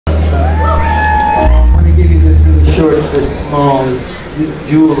short, this small, this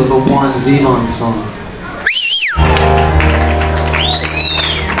jewel of a Warren Zevon song.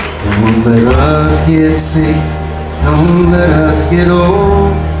 Don't let us get sick, don't let us get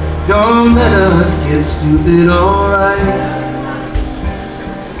old, don't let us get stupid, alright.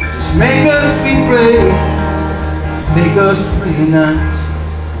 Just make us be brave, make us play nice,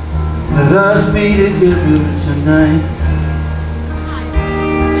 let us be together tonight.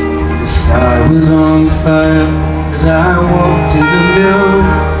 The sky was on fire as I walked to the mill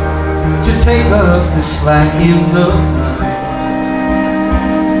to take up the slack in the night.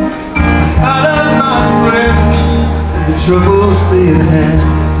 I love my friends and the troubles they had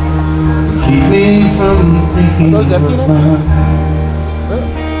keep me from thinking of mine.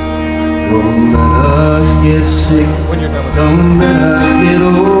 Don't let us get sick, don't let us get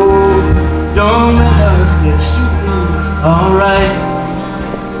old, don't let us get stupid, alright.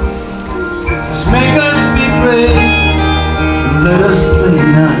 Just make us be brave, and let us play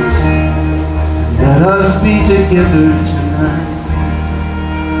nice, and let us be together tonight.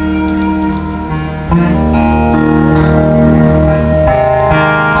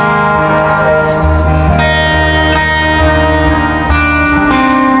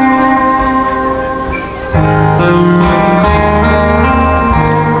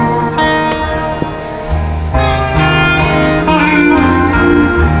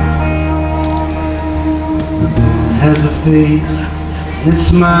 Has a face that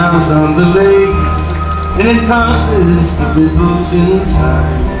smiles on the lake, and it causes the ripples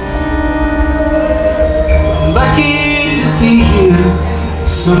inside. I'm lucky to be here,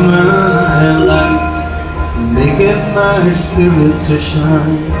 summer and light maketh my spirit to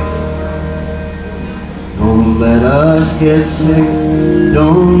shine. Don't let us get sick,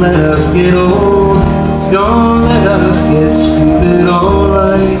 don't let us get old, don't let us get stupid,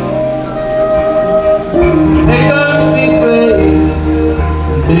 alright. Make us be brave,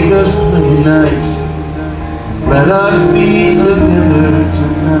 make us play nice, and let us be together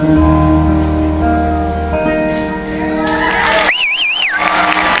tonight.